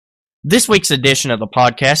This week's edition of the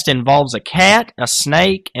podcast involves a cat, a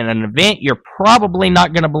snake, and an event you're probably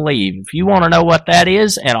not going to believe. If you want to know what that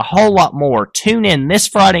is and a whole lot more, tune in this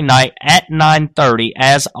Friday night at 9:30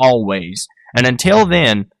 as always. And until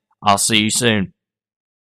then, I'll see you soon.